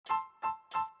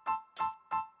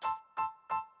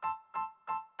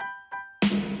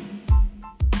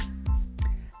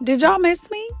Did y'all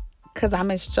miss me? Because I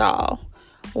missed y'all.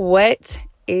 What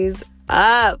is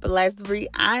up? Let's be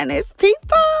honest,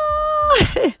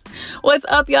 people. What's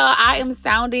up, y'all? I am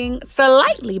sounding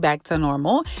slightly back to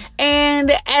normal.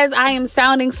 And as I am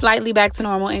sounding slightly back to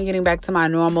normal and getting back to my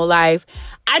normal life,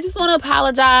 I just want to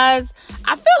apologize.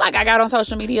 I feel like I got on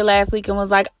social media last week and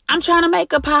was like, I'm trying to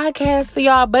make a podcast for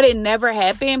y'all, but it never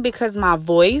happened because my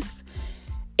voice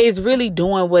is really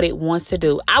doing what it wants to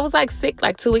do. I was sick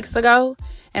 2 weeks ago,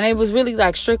 and it was really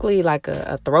strictly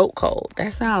a throat cold.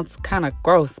 That sounds kind of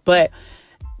gross, but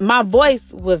my voice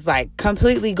was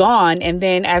completely gone. And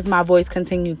then as my voice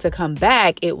continued to come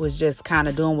back, it was just kind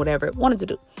of doing whatever it wanted to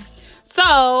do.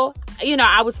 So,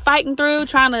 I was fighting through,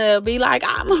 trying to be I'm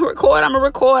going to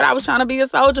record. I was trying to be a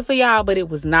soldier for y'all, but it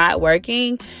was not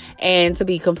working. And to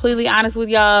be completely honest with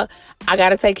y'all, I got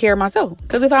to take care of myself.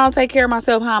 Because if I don't take care of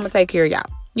myself, how I'm going to take care of y'all?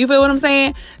 You feel what I'm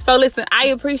saying? So listen, I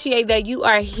appreciate that you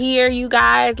are here, you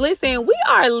guys. Listen, we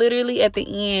are literally at the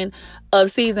end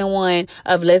of season 1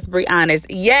 of Let's Be Honest.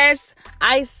 Yes,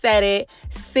 I said it.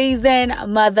 Season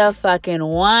motherfucking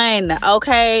 1.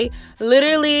 Okay.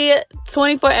 Literally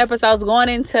 24 episodes going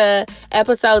into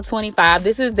episode 25.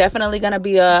 This is definitely going to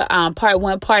be a part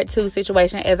 1, part 2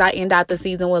 situation as I end out the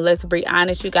season with Let's Be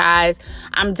Honest, you guys.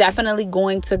 I'm definitely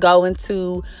going to go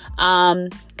into kind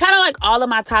of all of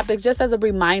my topics just as a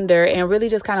reminder and really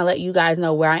just kind of let you guys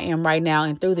know where I am right now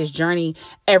and through this journey,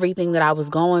 everything that I was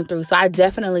going through. So I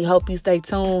definitely hope you stay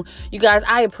tuned. You guys,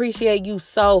 I appreciate you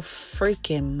so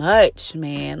freaking much,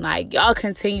 man. Y'all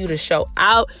continue to show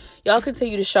out. Y'all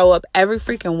continue to show up every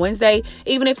freaking Wednesday.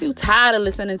 Even if you tired of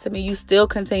listening to me, you still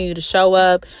continue to show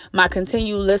up. My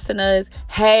continued listeners,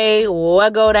 hey,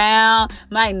 what go down?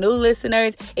 My new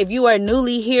listeners, if you are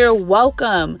newly here,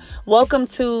 welcome. Welcome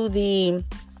to the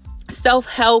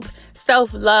self-help,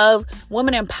 self-love,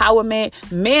 woman empowerment,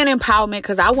 man empowerment,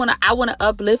 because I wanna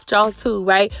uplift y'all too,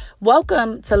 right?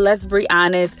 Welcome to Let's Be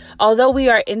Honest. Although we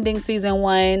are ending season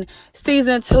 1,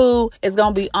 season 2 is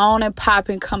gonna be on and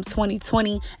popping come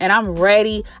 2020, and I'm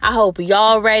ready. I hope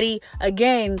y'all ready.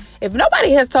 Again, if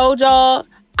nobody has told y'all,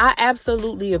 I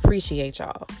absolutely appreciate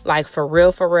y'all. For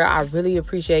real, I really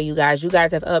appreciate you guys. You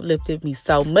guys have uplifted me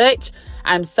so much.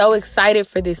 I'm so excited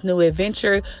for this new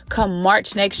adventure. Come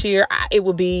March next year, it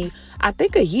will be, I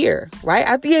think, a year, right?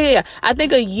 I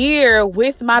think a year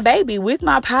with my baby, with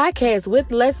my podcast,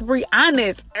 with Let's Be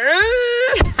Honest.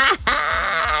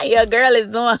 Your girl is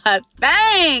doing her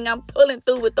thing. I'm pulling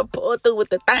through with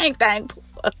the thing.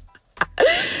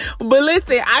 But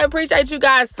listen, I appreciate you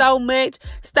guys so much.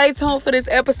 Stay tuned for this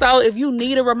episode. If you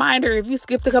need a reminder, if you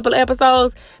skipped a couple of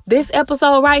episodes, this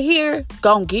episode right here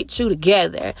gonna get you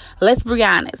together. Let's be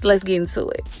honest. Let's get into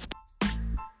it.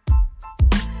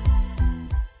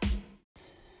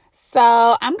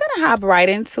 So I'm gonna hop right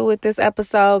into it this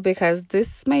episode because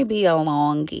this may be a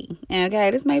longie.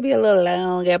 Okay, this may be a little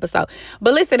long episode.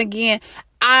 But listen, again,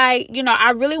 I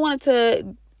really wanted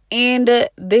to end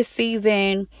this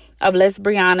season of Let's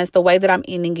Be Honest the way that I'm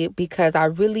ending it because I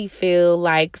really feel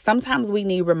like sometimes we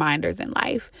need reminders in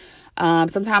life.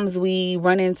 Sometimes we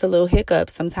run into little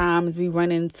hiccups. Sometimes we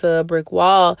run into a brick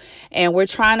wall and we're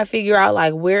trying to figure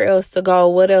out where else to go,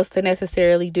 what else to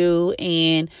necessarily do.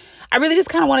 And I really just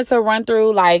kind of wanted to run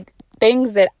through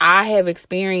things that I have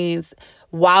experienced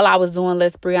while I was doing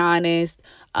Let's Be Honest.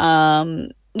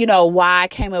 Why I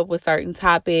came up with certain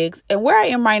topics and where I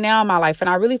am right now in my life. And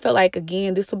I really feel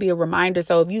again, this will be a reminder.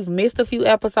 So if you've missed a few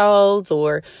episodes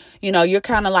or, you're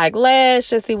kind of let's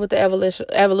just see what the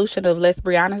evolution of Let's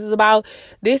Be Honest is about.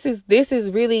 This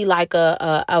is really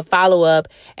a follow-up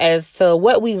as to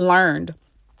what we've learned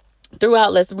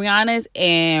throughout Let's Be Honest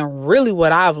and really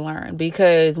what I've learned.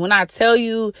 Because when I tell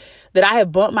you that I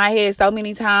have bumped my head so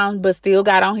many times, but still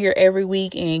got on here every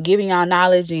week and giving y'all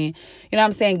knowledge and,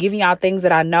 giving y'all things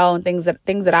that I know and things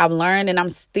that I've learned and I'm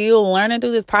still learning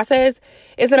through this process,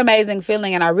 it's an amazing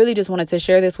feeling. And I really just wanted to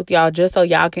share this with y'all just so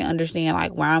y'all can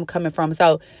understand where I'm coming from.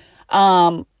 So,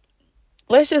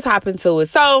 let's just hop into it.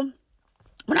 So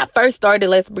when I first started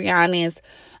Let's Be Honest,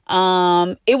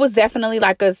 it was definitely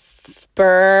a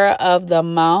spur of the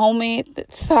moment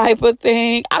type of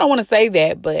thing. I don't want to say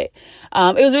that, but it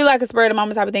was really a spur of the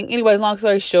moment type of thing. Anyways, long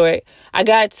story short, I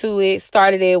got to it,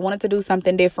 started it, wanted to do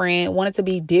something different, wanted to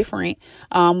be different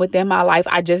within my life.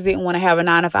 I just didn't want to have a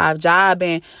 9-to-5 job.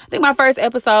 And I think my first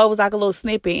episode was a little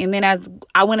snippet. And then as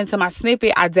I went into my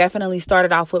snippet, I definitely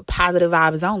started off with positive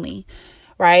vibes only,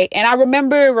 right? And I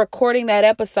remember recording that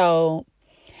episode.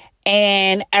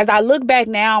 And as I look back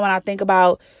now, when I think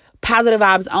about positive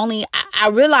vibes only, I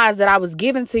realized that I was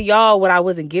giving to y'all what I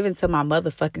wasn't giving to my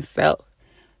motherfucking self.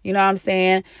 You know what I'm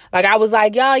saying? Like, I was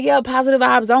like, y'all, yeah, positive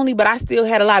vibes only, but I still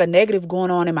had a lot of negative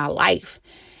going on in my life.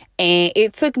 And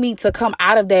it took me to come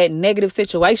out of that negative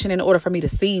situation in order for me to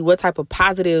see what type of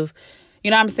positive,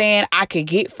 you know what I'm saying, I could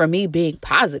get from me being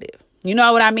positive. You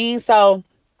know what I mean? So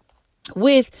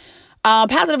with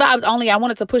positive vibes only, I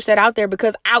wanted to push that out there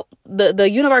because the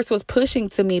universe was pushing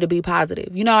to me to be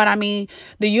positive. You know what I mean?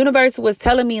 The universe was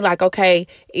telling me like, okay,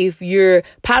 if you're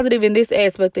positive in this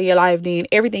aspect of your life, then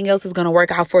everything else is going to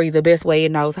work out for you the best way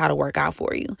it knows how to work out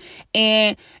for you.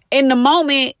 And in the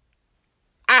moment,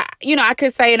 I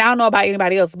could say, and I don't know about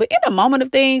anybody else, but in the moment of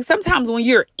things, sometimes when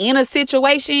you're in a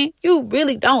situation, you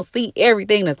really don't see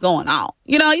everything that's going on.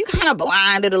 You know, you kind of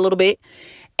blinded a little bit.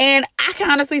 And I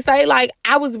can honestly say, like,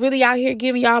 I was really out here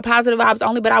giving y'all positive vibes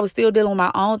only, but I was still dealing with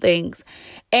my own things.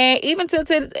 And even till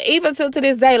to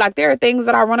this day, like, there are things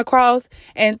that I run across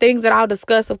and things that I'll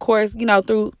discuss, of course, you know,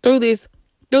 through this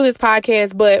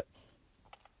podcast. But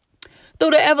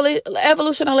through the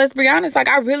evolution of Let's Be Honest, like,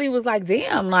 I really was like,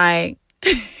 damn, like,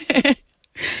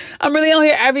 I'm really on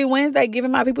here every Wednesday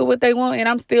giving my people what they want, and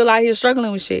I'm still out here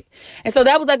struggling with shit. And so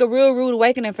that was like a real rude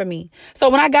awakening for me. So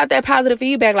when I got that positive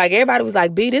feedback, like, everybody was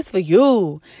like, B, this for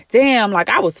you. Damn, like,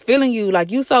 I was feeling you.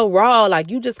 Like, you so raw. Like,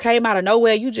 you just came out of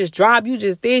nowhere. You just dropped. You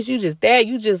just this. You just that.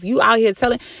 You out here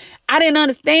telling. I didn't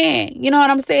understand. You know what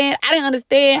I'm saying? I didn't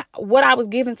understand what I was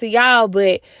giving to y'all.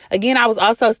 But again, I was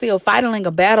also still fighting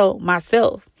a battle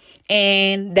myself.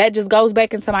 And that just goes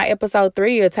back into my episode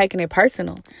 3 of taking it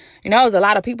personal. You know, there's a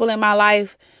lot of people in my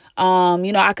life.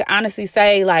 I could honestly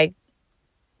say, like,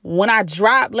 when I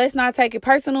dropped Let's Not Take It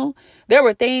Personal, there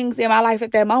were things in my life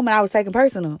at that moment I was taking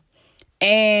personal.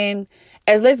 And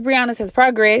as Let's Be Honest has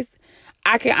progressed,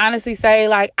 I can honestly say,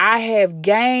 like, I have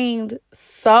gained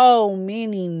so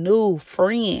many new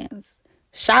friends.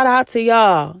 Shout out to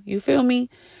y'all. You feel me?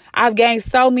 I've gained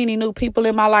so many new people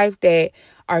in my life that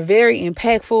are very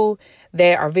impactful,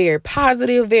 that are very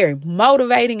positive, very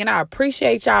motivating, and I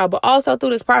appreciate y'all. But also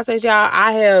through this process, y'all,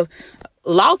 I have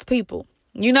lost people,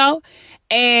 you know,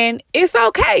 and it's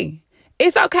okay.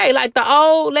 It's okay. Like the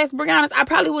old Let's Be Honest, I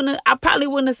probably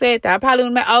wouldn't have said that. I probably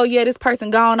wouldn't have, oh yeah, this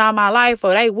person gone out of my life,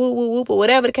 or they whoop, whoop, whoop, or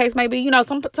whatever the case may be. You know,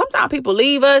 sometimes people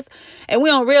leave us and we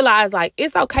don't realize, like,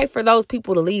 it's okay for those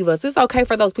people to leave us. It's okay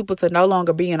for those people to no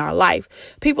longer be in our life.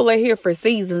 People are here for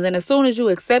seasons. And as soon as you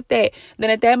accept that, then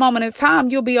at that moment in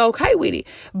time, you'll be okay with it.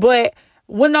 But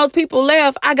when those people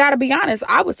left, I got to be honest,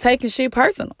 I was taking shit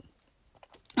personal.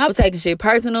 I was like,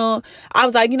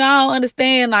 you know, I don't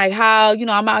understand, like, how, you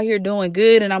know, I'm out here doing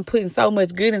good and I'm putting so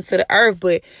much good into the earth,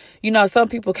 but, you know, some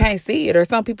people can't see it, or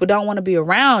some people don't want to be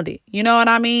around it. You know what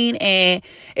I mean? And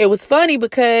it was funny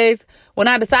because when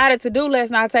I decided to do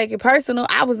Let's Not Take It Personal,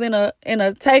 I was in a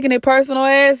taking it personal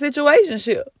ass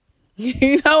situationship.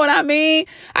 You know what I mean?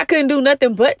 I couldn't do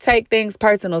nothing but take things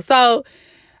personal. So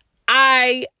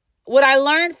what I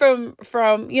learned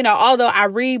from, you know, although I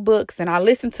read books and I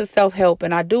listen to self-help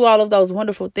and I do all of those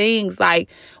wonderful things, like,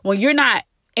 when you're not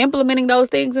implementing those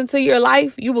things into your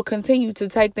life, you will continue to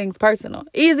take things personal.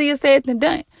 Easier said than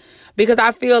done. Because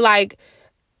I feel like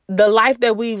the life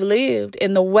that we've lived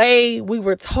and the way we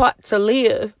were taught to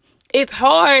live, it's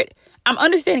hard. I'm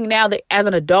understanding now that as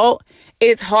an adult,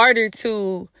 it's harder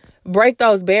to break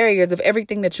those barriers of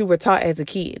everything that you were taught as a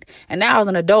kid. And now as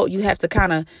an adult, you have to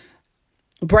kind of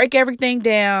break everything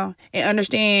down and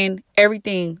understand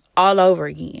everything all over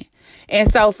again.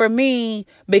 And so for me,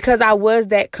 because I was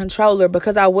that controller,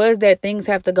 because I was that things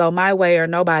have to go my way or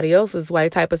nobody else's way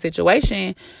type of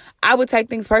situation, I would take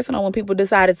things personal when people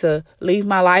decided to leave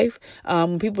my life,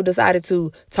 when people decided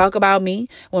to talk about me,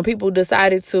 when people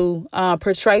decided to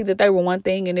portray that they were one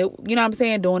thing and it, you know what I'm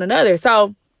saying, doing another.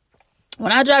 So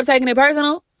when I dropped taking it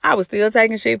personal, I was still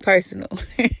taking shit personal.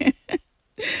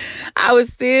 I was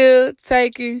still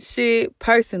taking shit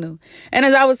personal. And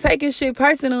as I was taking shit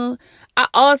personal, I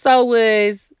also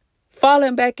was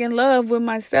falling back in love with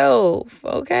myself,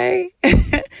 okay?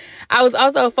 I was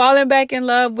also falling back in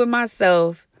love with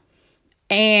myself.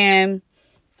 And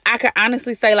I could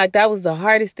honestly say, like, that was the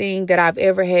hardest thing that I've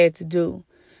ever had to do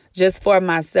just for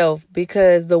myself.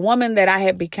 Because the woman that I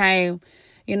had became,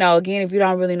 you know, again, if you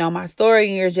don't really know my story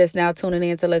and you're just now tuning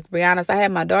in to Let's Be Honest, I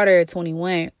had my daughter at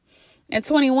 21. At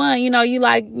 21, you know,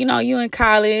 you in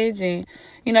college and,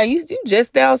 you know, you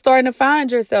just now starting to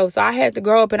find yourself. So I had to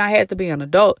grow up and I had to be an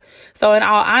adult. So in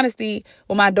all honesty,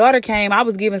 when my daughter came, I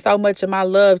was giving so much of my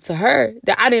love to her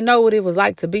that I didn't know what it was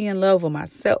like to be in love with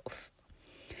myself.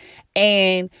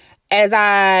 And as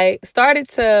I started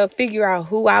to figure out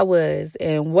who I was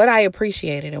and what I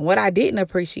appreciated and what I didn't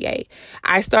appreciate,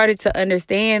 I started to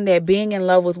understand that being in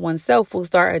love with oneself will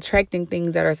start attracting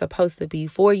things that are supposed to be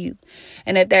for you.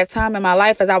 And at that time in my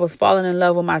life, as I was falling in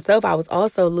love with myself, I was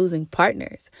also losing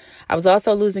partners. I was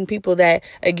also losing people that,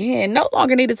 again, no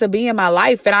longer needed to be in my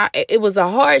life. And it was a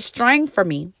hard strain for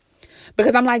me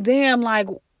because I'm like, damn, like,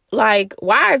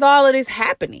 why is all of this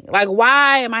happening? Like,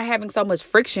 why am I having so much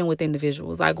friction with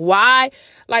individuals? Like, why?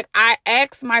 Like, I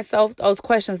ask myself those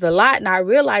questions a lot, not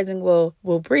realizing, well,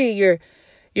 Bree,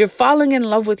 you're falling in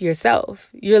love with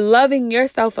yourself. You're loving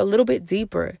yourself a little bit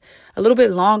deeper, a little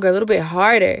bit longer, a little bit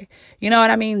harder. You know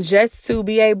what I mean? Just to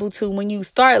be able to, when you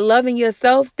start loving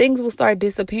yourself, things will start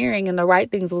disappearing and the right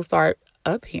things will start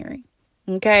appearing.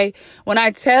 Okay? When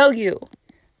I tell you,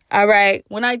 all right,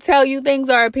 when I tell you things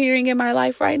are appearing in my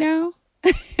life right now,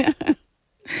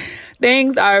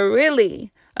 things are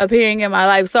really appearing in my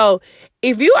life. So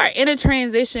if you are in a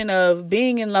transition of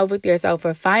being in love with yourself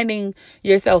or finding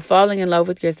yourself falling in love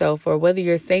with yourself, or whether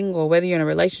you're single or whether you're in a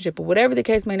relationship or whatever the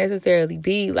case may necessarily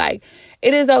be, like,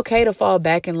 it is okay to fall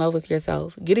back in love with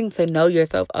yourself, getting to know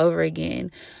yourself over again,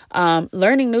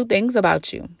 learning new things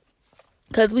about you,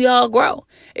 because we all grow.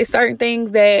 It's certain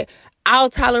things that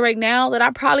I'll tolerate now that I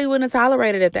probably wouldn't have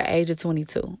tolerated at the age of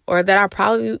 22, or that I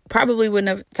probably wouldn't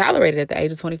have tolerated at the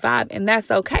age of 25. And that's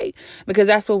okay, because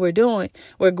that's what we're doing.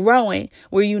 We're growing.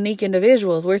 We're unique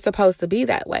individuals. We're supposed to be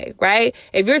that way, right?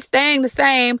 If you're staying the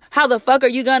same, how the fuck are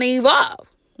you going to evolve,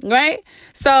 right?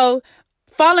 So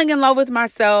falling in love with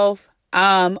myself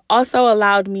also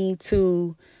allowed me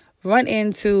to run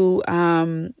into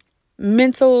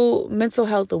mental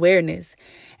health awareness.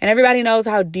 And everybody knows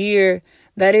how dear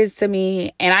that is to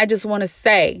me. And I just want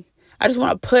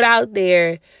to put out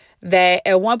there that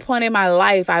at one point in my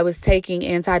life, I was taking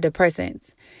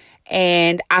antidepressants.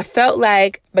 And I felt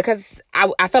like, because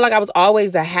I felt like I was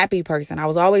always a happy person. I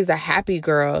was always a happy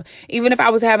girl. Even if I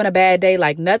was having a bad day,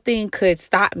 like, nothing could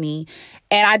stop me.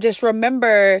 And I just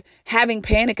remember having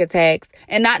panic attacks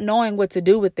and not knowing what to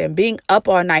do with them, being up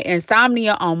all night,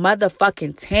 insomnia on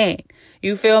motherfucking 10.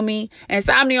 You feel me?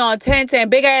 Insomnia on 10,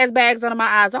 big ass bags under my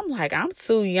eyes. I'm like, I'm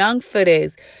too young for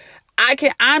this. I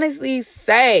can honestly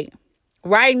say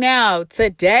right now,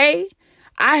 today,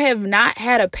 I have not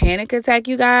had a panic attack,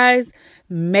 you guys,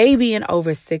 maybe in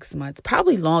over 6 months,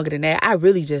 probably longer than that. I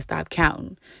really just stopped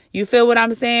counting. You feel what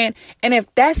I'm saying? And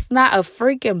if that's not a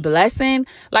freaking blessing,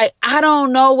 like, I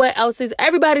don't know what else is.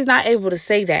 Everybody's not able to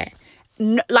say that.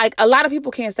 Like, a lot of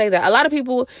people can't say that. A lot of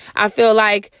people, I feel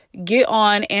like, get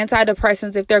on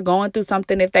antidepressants if they're going through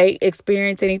something, if they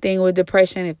experience anything with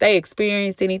depression, if they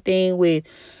experienced anything with,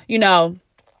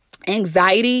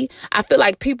 anxiety. I feel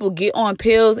like people get on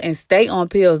pills and stay on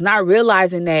pills, not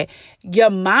realizing that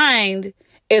your mind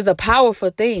is a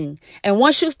powerful thing. And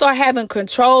once you start having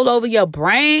control over your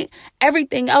brain,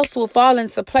 everything else will fall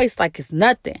into place like it's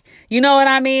nothing. You know what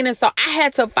I mean? And so I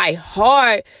had to fight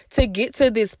hard to get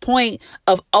to this point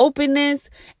of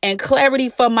openness and clarity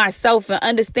for myself, and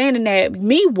understanding that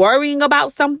me worrying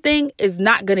about something is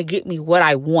not going to get me what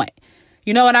I want.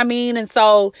 You know what I mean? And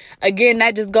so, again,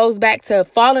 that just goes back to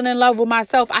falling in love with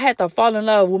myself. I had to fall in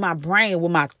love with my brain,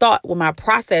 with my thought, with my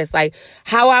process, like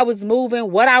how I was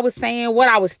moving, what I was saying, what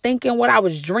I was thinking, what I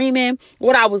was dreaming,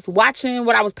 what I was watching,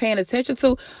 what I was paying attention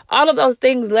to. All of those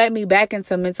things led me back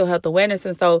into mental health awareness.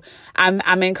 And so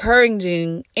I'm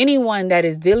encouraging anyone that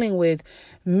is dealing with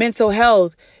mental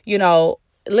health,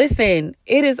 listen,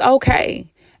 it is okay.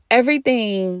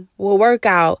 Everything will work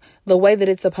out the way that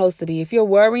it's supposed to be. If you're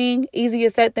worrying, easier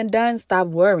said than done, stop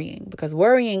worrying, because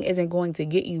worrying isn't going to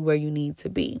get you where you need to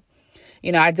be.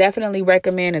 I definitely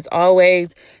recommend, as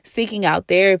always, seeking out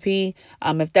therapy.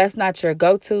 If that's not your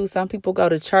go-to, some people go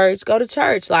to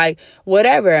church, like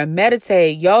whatever,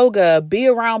 meditate, yoga, be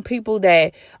around people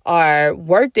that are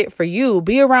worth it for you.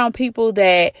 Be around people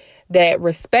that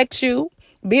respect you.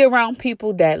 Be around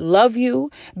people that love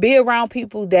you. Be around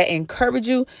people that encourage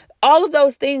you. All of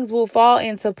those things will fall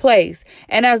into place.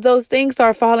 And as those things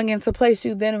start falling into place,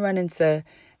 you then run into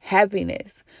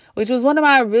happiness, which was one of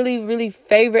my really, really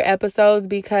favorite episodes,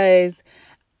 because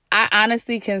I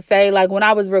honestly can say, like, when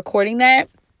I was recording that,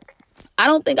 I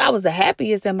don't think I was the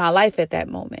happiest in my life at that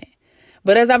moment.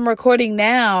 But as I'm recording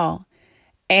now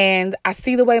and I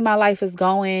see the way my life is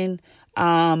going,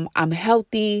 I'm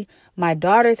healthy. My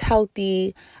daughter's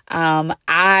healthy.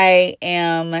 I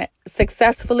am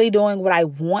successfully doing what I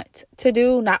want to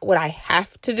do, not what I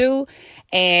have to do.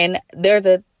 And there's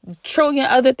a trillion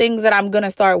other things that I'm going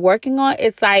to start working on.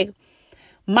 It's like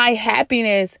my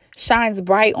happiness shines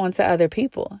bright onto other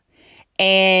people.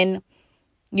 And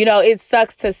it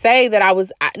sucks to say that I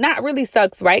was not really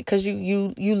sucks, right? Because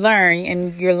you learn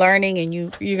and you're learning and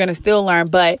you're going to still learn.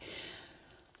 But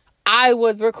I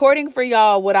was recording for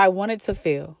y'all what I wanted to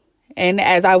feel. And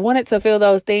as I wanted to feel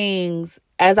those things,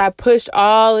 as I pushed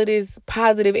all of this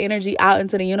positive energy out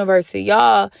into the universe to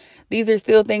y'all, these are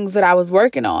still things that I was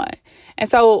working on. And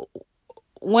so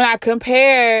when I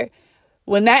compare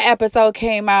when that episode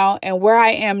came out and where I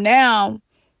am now,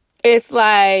 it's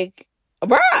like,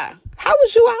 bruh, how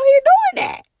was you out here doing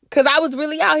that? Because I was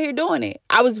really out here doing it.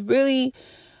 I was really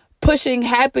pushing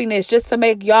happiness just to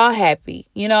make y'all happy.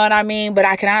 You know what I mean? But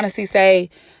I can honestly say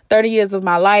 30 years of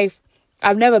my life,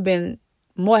 I've never been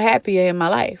more happier in my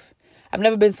life. I've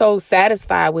never been so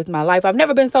satisfied with my life. I've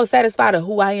never been so satisfied of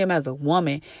who I am as a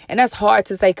woman. And that's hard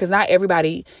to say because not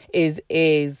everybody is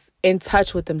in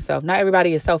touch with themselves. Not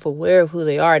everybody is self-aware of who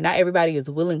they are. Not everybody is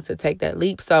willing to take that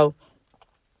leap. So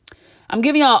I'm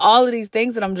giving y'all all of these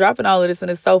things and I'm dropping all of this. And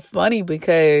it's so funny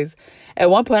because at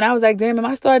one point I was like, damn, am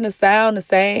I starting to sound the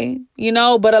same?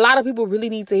 But a lot of people really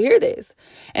need to hear this.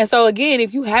 And so again,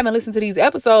 if you haven't listened to these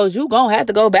episodes, you gonna have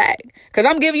to go back because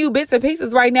I'm giving you bits and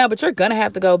pieces right now, but you're gonna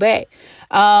have to go back.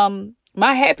 My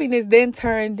happiness then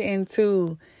turned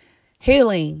into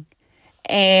healing.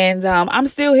 And I'm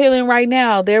still healing right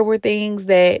now. There were things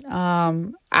that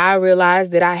I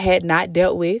realized that I had not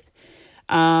dealt with.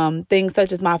 Things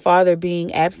such as my father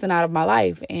being absent out of my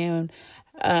life. And,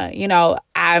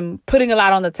 I'm putting a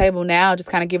lot on the table now, just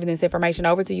kind of giving this information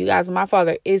over to you guys. But my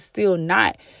father is still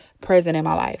not present in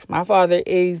my life. My father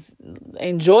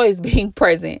enjoys being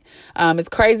present. As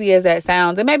crazy as that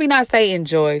sounds, and maybe not say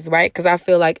enjoys, right? Because I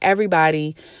feel like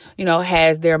everybody,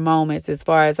 has their moments as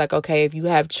far as like, okay, if you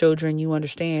have children, you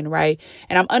understand, right?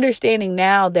 And I'm understanding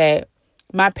now that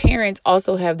my parents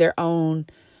also have their own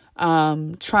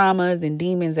traumas and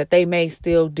demons that they may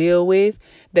still deal with,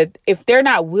 that if they're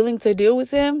not willing to deal with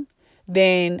them,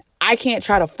 then I can't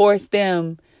try to force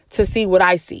them to see what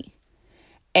I see.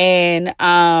 And,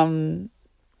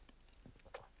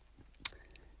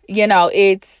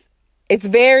 it's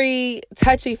very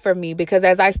touchy for me because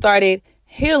as I started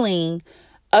healing,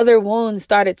 other wounds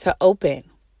started to open.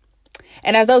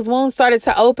 And as those wounds started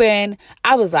to open,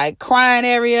 I was like crying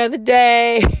every other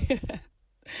day.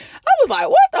 I was like,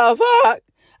 what the fuck?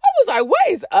 I was like, what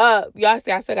is up? Y'all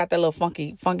see, I still got that little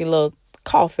funky little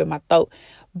cough in my throat.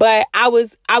 But I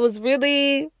was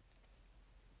really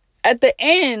at the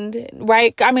end,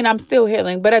 right? I mean, I'm still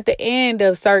healing, but at the end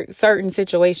of certain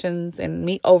situations and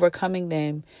me overcoming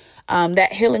them,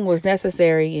 that healing was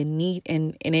necessary and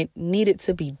it needed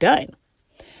to be done.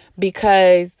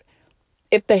 Because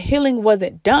if the healing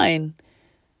wasn't done,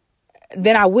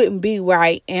 then I wouldn't be where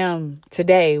I am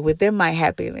today within my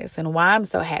happiness and why I'm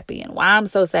so happy and why I'm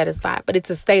so satisfied. But it's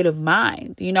a state of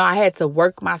mind. I had to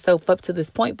work myself up to this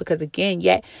point because again,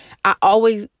 I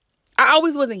always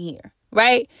wasn't here.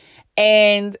 Right.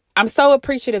 And I'm so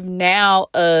appreciative now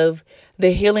of the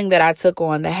healing that I took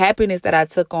on, the happiness that I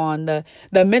took on, the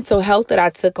mental health that I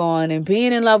took on, and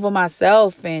being in love with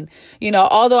myself. And,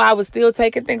 although I was still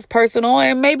taking things personal,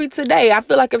 and maybe today I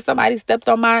feel like if somebody stepped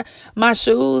on my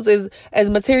shoes, as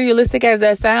materialistic as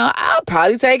that sound, I'll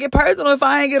probably take it personal if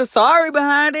I ain't get a sorry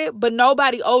behind it. But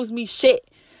nobody owes me shit.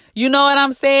 You know what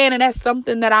I'm saying? And that's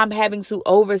something that I'm having to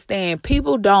understand.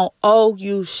 People don't owe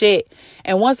you shit.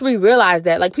 And once we realize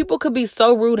that, like, people could be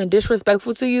so rude and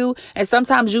disrespectful to you, and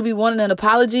sometimes you be wanting an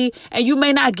apology and you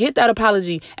may not get that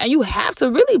apology, and you have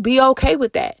to really be okay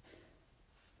with that.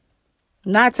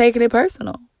 Not taking it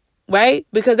personal, right?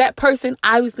 Because that person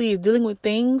obviously is dealing with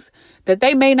things that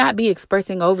they may not be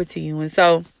expressing over to you. And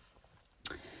so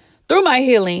through my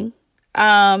healing,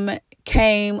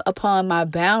 came upon my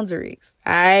boundaries.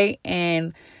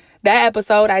 And that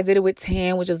episode, I did it with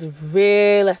 10, which is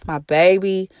real. That's my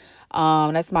baby.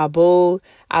 That's my boo.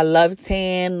 I love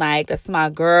 10. Like, that's my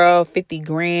girl. 50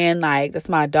 grand. Like, that's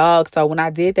my dog. So when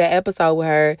I did that episode with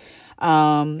her,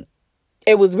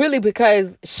 it was really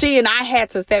because she and I had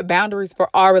to set boundaries for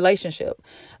our relationship.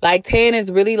 Like, 10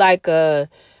 is really like a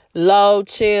low,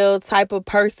 chill type of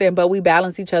person, but we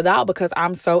balance each other out because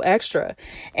I'm so extra.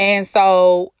 And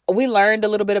so we learned a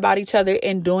little bit about each other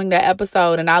in doing that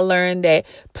episode. And I learned that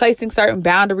placing certain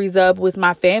boundaries up with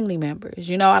my family members,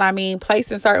 you know what I mean?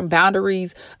 Placing certain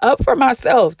boundaries up for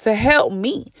myself to help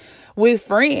me with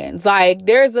friends. Like,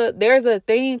 there's a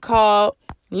thing called,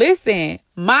 listen,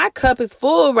 my cup is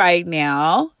full right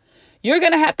now. You're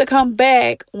going to have to come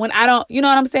back when I don't, you know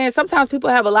what I'm saying? Sometimes people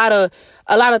have a lot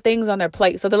of things on their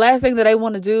plate. So the last thing that they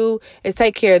want to do is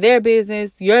take care of their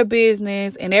business, your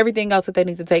business, and everything else that they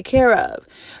need to take care of.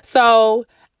 So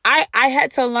I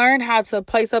had to learn how to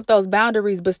place up those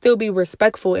boundaries, but still be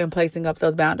respectful in placing up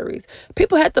those boundaries.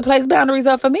 People had to place boundaries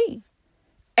up for me.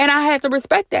 And I had to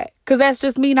respect that, because that's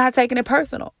just me not taking it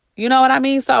personal. You know what I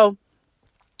mean? So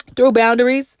through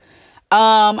boundaries,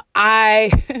 I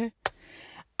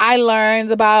I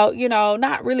learned about,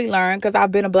 not really learned, because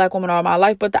I've been a Black woman all my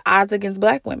life, but the odds against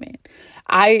Black women.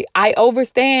 I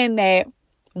understand that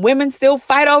women still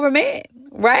fight over men,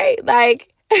 right?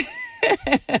 Like,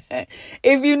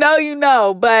 if you know, you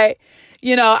know. But,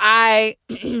 I,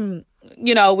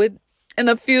 with in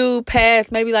a few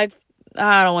past, maybe like,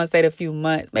 I don't want to say the few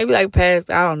months, maybe like past,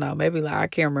 I don't know, maybe like, I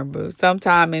can't remember.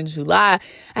 Sometime in July,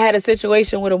 I had a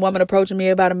situation with a woman approaching me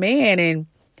about a man,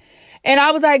 and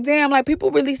I was like, damn, like, people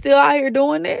really still out here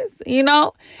doing this,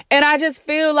 And I just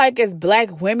feel like, as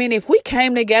Black women, if we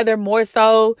came together more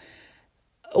so,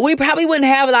 we probably wouldn't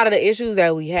have a lot of the issues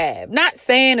that we have. Not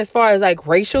saying as far as like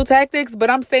racial tactics, but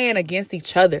I'm saying against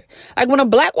each other. Like, when a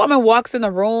Black woman walks in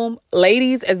the room,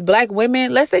 ladies, as Black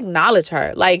women, let's acknowledge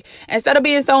her. Like, instead of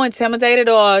being so intimidated,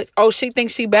 or, oh, she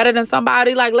thinks she better than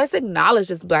somebody, like, let's acknowledge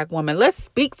this Black woman. Let's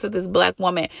speak to this Black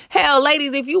woman. Hell,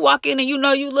 ladies, if you walk in and you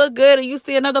look good and you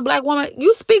see another Black woman,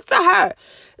 you speak to her.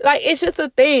 Like, it's just a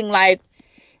thing. Like,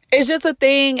 it's just a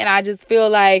thing. And I just feel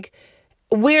like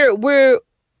we're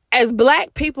as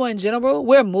Black people in general,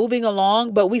 we're moving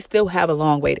along, but we still have a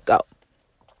long way to go.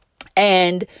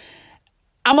 And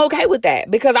I'm okay with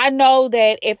that, because I know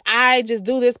that if I just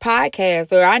do this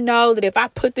podcast, or I know that if I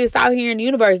put this out here in the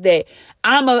universe, that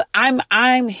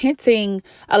I'm hinting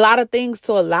a lot of things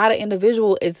to a lot of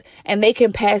individuals, and they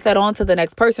can pass that on to the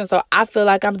next person. So I feel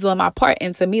like I'm doing my part.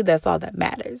 And to me, that's all that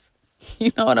matters.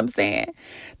 You know what I'm saying?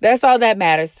 That's all that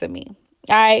matters to me.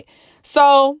 All right.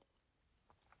 So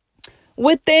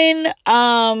within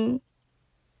odds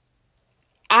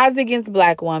against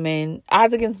Black women,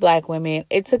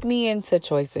 it took me into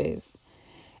choices.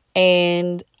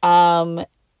 And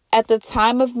at the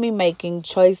time of me making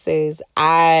choices,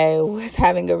 I was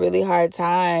having a really hard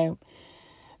time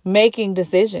making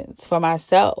decisions for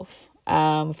myself,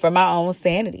 for my own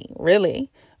sanity,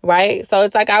 really. Right? So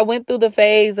it's like I went through the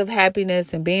phase of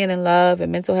happiness and being in love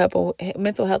and mental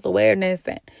health awareness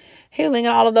and healing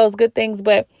and all of those good things.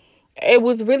 But it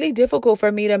was really difficult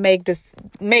for me to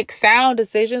make sound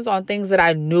decisions on things that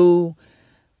I knew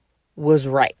was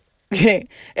right.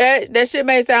 That shit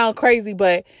may sound crazy,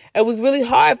 but it was really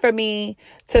hard for me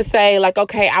to say, like,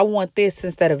 okay, I want this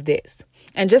instead of this.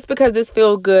 And just because this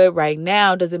feels good right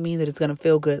now doesn't mean that it's going to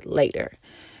feel good later.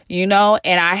 And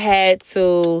I had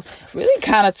to really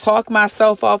kind of talk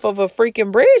myself off of a freaking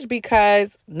bridge,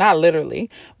 because, not literally,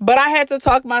 but I had to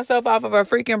talk myself off of a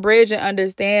freaking bridge and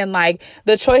understand, like,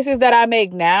 the choices that I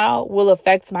make now will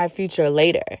affect my future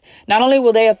later. Not only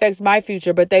will they affect my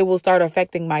future, but they will start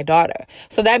affecting my daughter.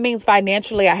 So that means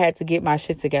financially I had to get my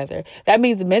shit together. That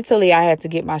means mentally I had to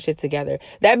get my shit together.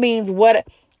 That means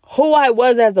who I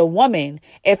was as a woman.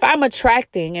 If I'm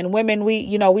attracting, and women,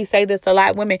 we say this a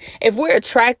lot, women, if we're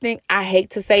attracting, I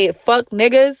hate to say it, fuck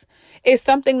niggas, it's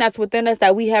something that's within us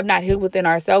that we have not healed within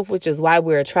ourselves, which is why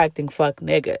we're attracting fuck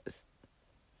niggas.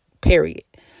 Period.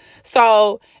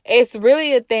 So it's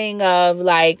really a thing of,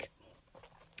 like,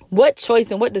 what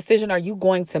choice and what decision are you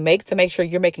going to make sure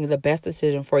you're making the best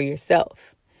decision for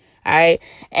yourself? All right.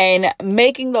 And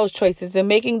making those choices and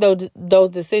making those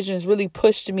decisions really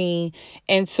pushed me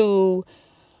into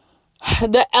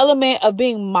the element of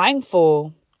being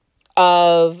mindful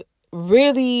of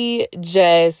really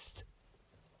just,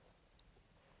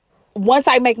 once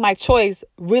I make my choice,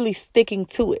 really sticking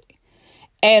to it.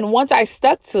 And once I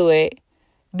stuck to it,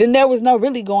 then there was no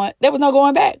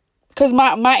going back. Because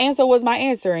my answer was my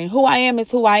answer, and who I am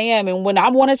is who I am. And when I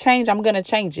want to change, I'm going to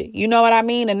change it. You know what I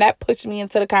mean? And that pushed me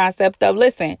into the concept of,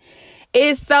 listen,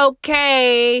 it's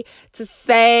okay to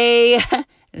say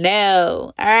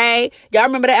no. All right. Y'all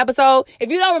remember the episode?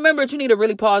 If you don't remember it, you need to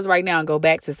really pause right now and go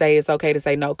back to say it's okay to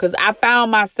say no. Because I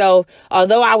found myself,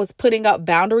 although I was putting up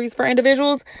boundaries for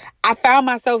individuals, I found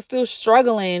myself still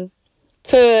struggling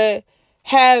to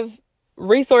have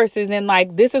resources, and,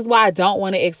 like, this is why I don't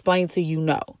want to explain to you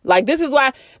no. Like, this is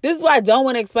why I don't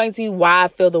want to explain to you why I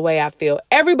feel the way I feel.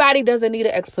 Everybody doesn't need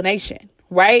an explanation,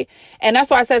 right? And that's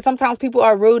why I said sometimes people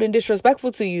are rude and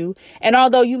disrespectful to you, and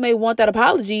although you may want that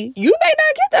apology, you may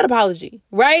not get that apology,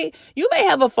 right? You may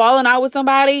have a falling out with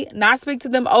somebody, not speak to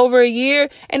them over a year,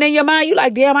 and in your mind you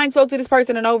like, damn, I ain't spoke to this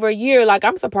person in over a year. Like,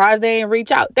 I'm surprised they didn't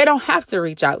reach out. They don't have to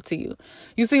reach out to you.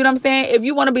 You see what I'm saying? If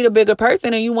you want to be the bigger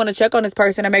person and you want to check on this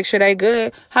person and make sure they're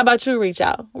good, how about you reach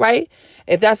out, right?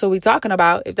 If that's what we're talking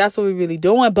about, if that's what we're really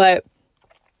doing. But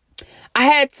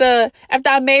after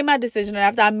I made my decision and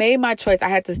after I made my choice, I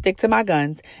had to stick to my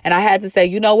guns. And I had to say,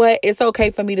 you know what? It's okay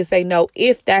for me to say no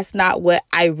if that's not what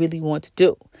I really want to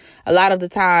do. A lot of the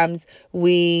times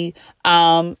we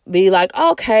be like,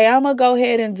 okay, I'm going to go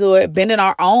ahead and do it, bending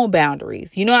our own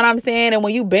boundaries. You know what I'm saying? And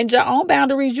when you bend your own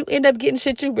boundaries, you end up getting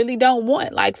shit you really don't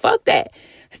want. Like, fuck that.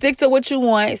 Stick to what you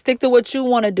want. Stick to what you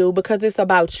want to do because it's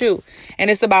about you and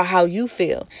it's about how you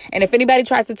feel. And if anybody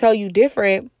tries to tell you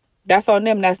different, that's on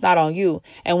them. That's not on you.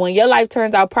 And when your life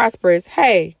turns out prosperous,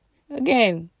 hey,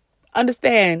 again,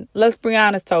 understand, Let's Be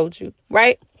Honest told you,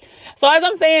 right? So as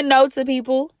I'm saying no to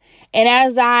people and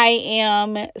as I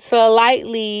am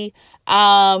slightly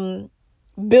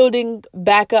building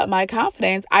back up my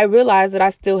confidence, I realized that I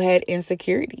still had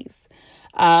insecurities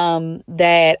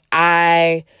that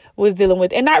I was dealing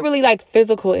with, and not really like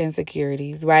physical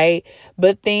insecurities, right?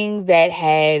 But things that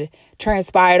had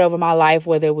transpired over my life,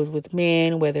 whether it was with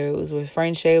men, whether it was with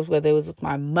friendships, whether it was with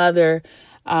my mother.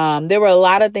 There were a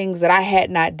lot of things that I had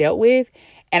not dealt with,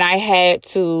 and I had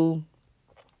to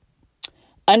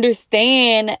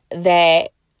understand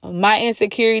that my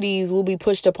insecurities will be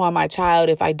pushed upon my child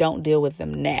if I don't deal with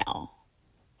them now.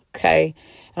 Okay?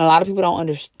 And a lot of people don't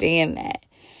understand that.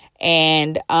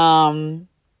 And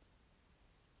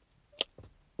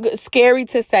scary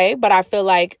to say, but I feel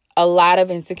like a lot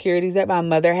of insecurities that my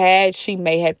mother had, she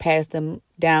may have passed them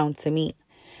down to me.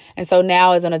 And so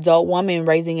now as an adult woman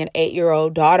raising an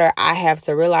 8-year-old daughter, I have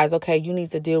to realize, okay, you need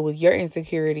to deal with your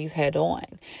insecurities head on.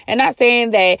 And not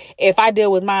saying that if I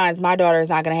deal with mine, my daughter is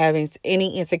not going to have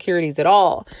any insecurities at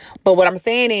all. But what I'm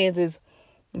saying is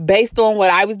based on what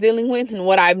I was dealing with and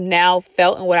what I've now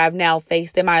felt and what I've now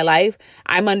faced in my life,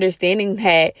 I'm understanding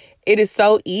that it is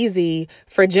so easy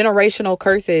for generational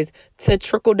curses to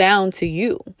trickle down to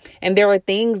you. And there are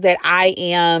things that I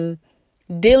am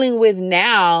dealing with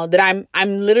now that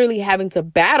I'm literally having to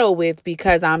battle with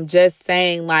because I'm just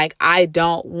saying, like, I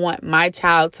don't want my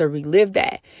child to relive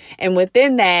that. And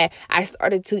within that, I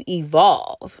started to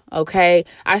evolve. Okay.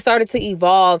 I started to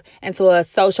evolve into a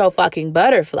social fucking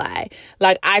butterfly.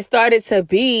 Like, I started to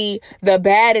be the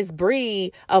baddest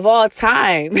breed of all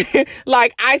time.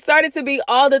 Like, I started to be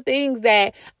all the things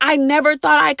that I never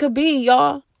thought I could be,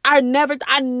 y'all. I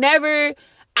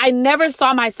never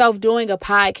saw myself doing a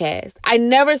podcast. I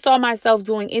never saw myself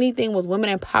doing anything with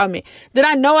women empowerment. Did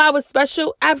I know I was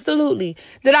special? Absolutely.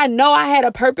 Did I know I had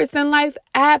a purpose in life?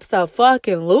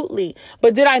 Abso-fucking-lutely.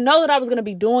 But did I know that I was going to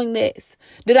be doing this?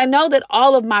 Did I know that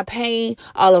all of my pain,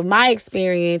 all of my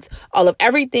experience, all of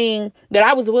everything that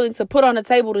I was willing to put on the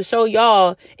table to show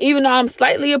y'all, even though I'm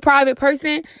slightly a private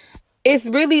person, it's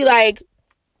really like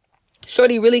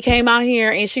Shorty really came out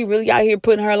here and she really out here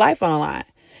putting her life on the line.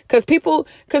 Cause people,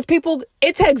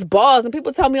 it takes balls, and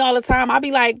people tell me all the time.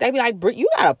 They be like, "Bri, you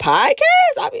got a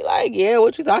podcast?" I be like, "Yeah,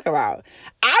 what you talking about?"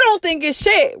 I don't think it's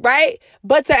shit, right?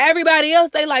 But to everybody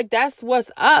else, they like, that's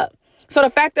what's up. So the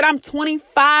fact that I'm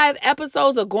 25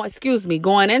 episodes or going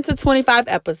into 25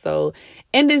 episodes,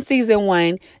 ending season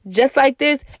 1, just like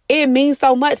this, it means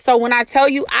so much. So when I tell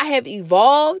you I have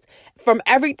evolved from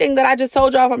everything that I just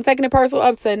told y'all, from taking it personal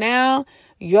up to now,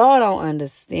 y'all don't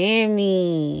understand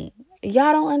me.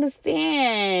 Y'all don't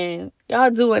understand.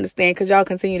 Y'all do understand because y'all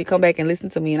continue to come back and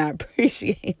listen to me, and I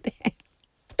appreciate that.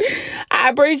 I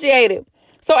appreciate it.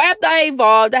 So after I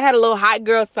evolved, I had a little hot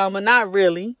girl summer. Not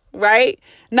really, right?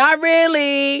 Not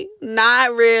really.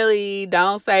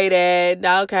 Don't say that.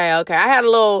 Okay. I had a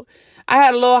little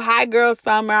hot girl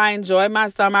summer. I enjoyed my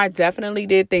summer. I definitely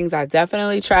did things. I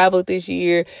definitely traveled this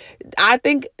year. I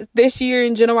think this year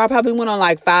in general, I probably went on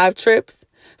like 5 trips.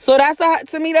 So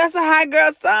to me, that's a hot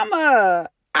girl summer.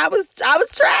 I was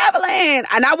traveling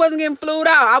and I wasn't getting flued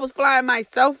out. I was flying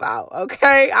myself out.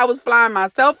 Okay. I was flying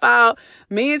myself out.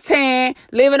 Me and Tan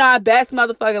living our best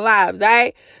motherfucking lives.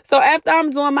 Right. So after I'm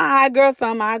doing my hot girl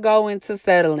summer, I go into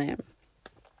settling.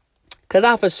 Cause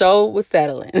I for sure was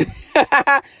settling.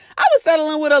 I was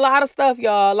settling with a lot of stuff,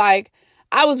 y'all. Like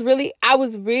I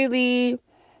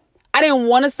didn't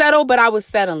want to settle, but I was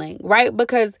settling. Right.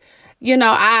 Because, you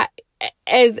know,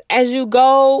 as you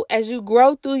grow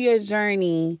through your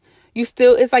journey,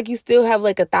 it's like you still have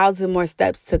like 1,000 more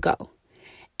steps to go.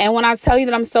 And when I tell you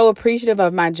that I'm so appreciative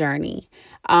of my journey,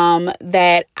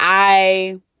 that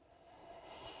I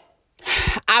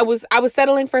was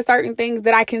settling for certain things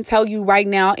that I can tell you right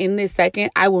now in this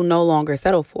second, I will no longer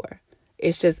settle for.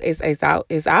 It's just, it's out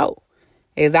the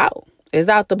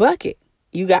bucket.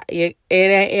 You got it. It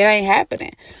ain't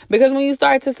happening because when you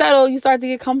start to settle, you start to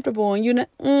get comfortable, and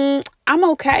I'm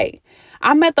okay.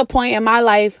 I'm at the point in my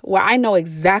life where I know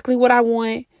exactly what I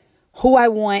want, who I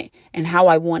want, and how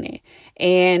I want it.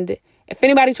 And if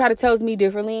anybody try to tell me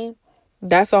differently,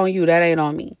 That's on you. That ain't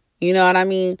on me. You know what I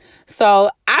mean? So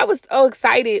I was so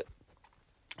excited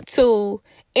to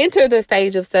enter the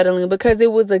stage of settling because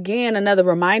it was, again, another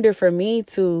reminder for me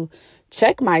to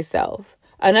check myself.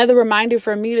 Another reminder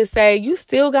for me to say, you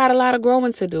still got a lot of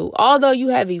growing to do. Although you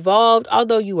have evolved,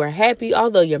 although you are happy,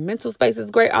 although your mental space is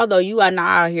great, although you are not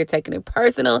out here taking it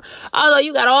personal, although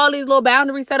you got all these little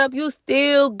boundaries set up, you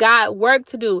still got work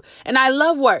to do. And I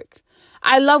love work.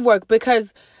 I love work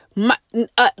because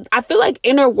I feel like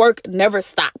inner work never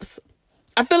stops.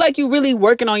 I feel like you really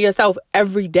working on yourself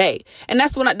every day. And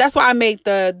that's why I made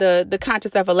the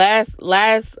conscious effort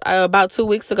last about 2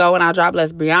 weeks ago when I dropped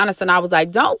Let's Be Honest. And I was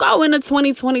like, don't go into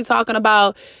 2020 talking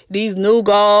about these new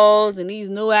goals and these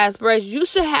new aspirations. You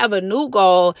should have a new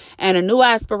goal and a new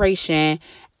aspiration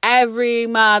every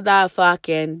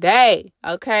motherfucking day.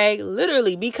 Okay?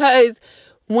 Literally. Because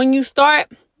when you start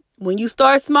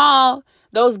small,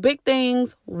 those big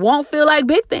things won't feel like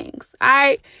big things. All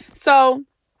right? So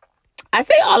I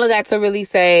say all of that to really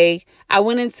say I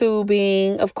went into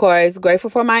being, of course, grateful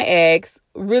for my ex.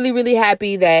 Really, really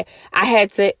happy that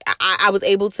I was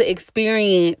able to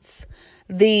experience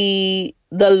the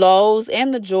lows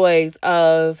and the joys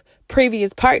of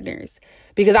previous partners.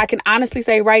 Because I can honestly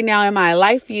say right now in my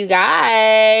life, you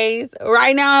guys,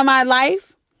 right now in my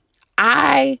life,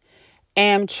 I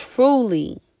am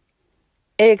truly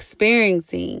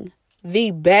experiencing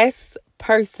the best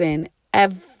person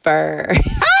ever.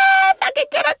 I can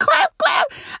get a clap.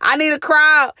 I need a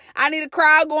crowd. I need a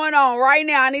crowd going on right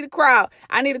now. I need a crowd.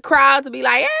 I need a crowd to be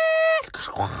like,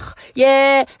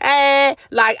 yeah.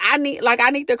 Like I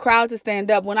need the crowd to stand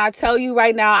up. When I tell you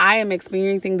right now, I am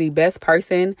experiencing the best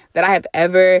person that I have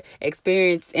ever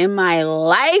experienced in my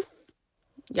life.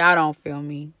 Y'all don't feel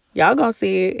me. Y'all gonna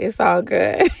see it. It's all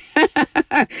good.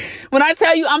 When I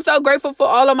tell you I'm so grateful for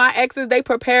all of my exes, they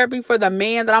prepared me for the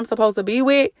man that I'm supposed to be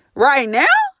with right now.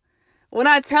 When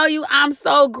I tell you I'm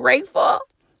so grateful,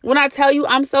 when I tell you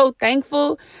I'm so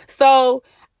thankful. So,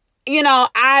 you know,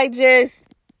 I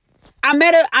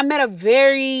met a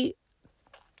very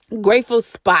grateful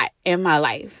spot in my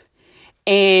life.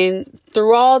 And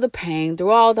through all the pain,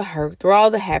 through all the hurt, through all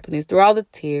the happiness, through all the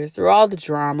tears, through all the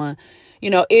drama, you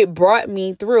know, it brought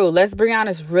me through. Let's be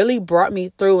honest, really brought me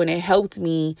through, and it helped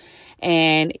me.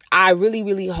 And I really,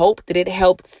 really hope that it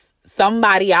helps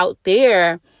somebody out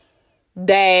there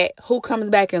who comes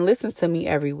back and listens to me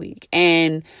every week.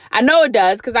 And I know it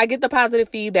does because I get the positive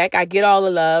feedback. I get all the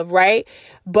love, right?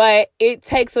 But it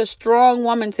takes a strong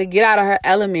woman to get out of her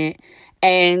element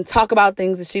and talk about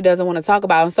things that she doesn't want to talk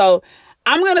about. And so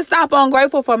I'm going to stop on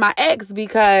grateful for my ex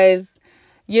because,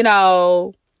 you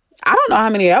know, I don't know how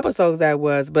many episodes that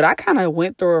was, but I kind of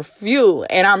went through a few.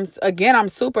 And I'm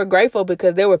super grateful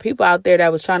because there were people out there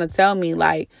that was trying to tell me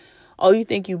like, oh, you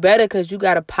think you better because you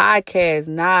got a podcast?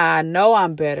 Nah, I know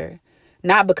I'm better.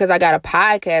 Not because I got a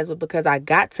podcast, but because I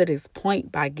got to this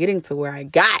point by getting to where I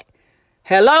got.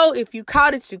 Hello, if you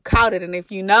caught it, you caught it. And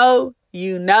if you know,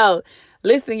 you know.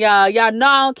 Listen, y'all know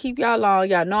I don't keep y'all long.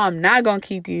 Y'all know I'm not going to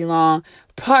keep you long.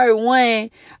 Part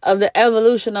 1 of the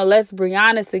evolution of Let's Be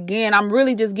Honest. Again, I'm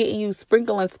really just getting you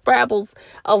sprinkle and scrabbles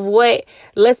of what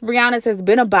Let's Be Honest has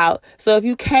been about. So if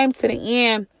you came to the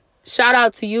end, shout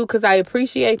out to you because I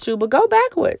appreciate you, but go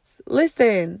backwards.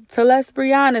 Listen to Let's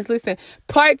Be Honest. Listen,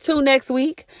 part 2 next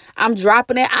week. I'm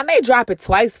dropping it. I may drop it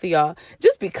twice for y'all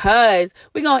just because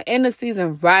we're going to end the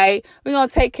season right. We're going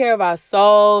to take care of our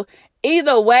soul.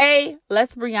 Either way,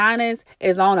 Let's Be Honest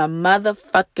is on a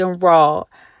motherfucking roll.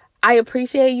 I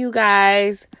appreciate you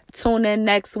guys. Tune in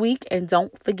next week and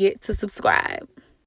don't forget to subscribe.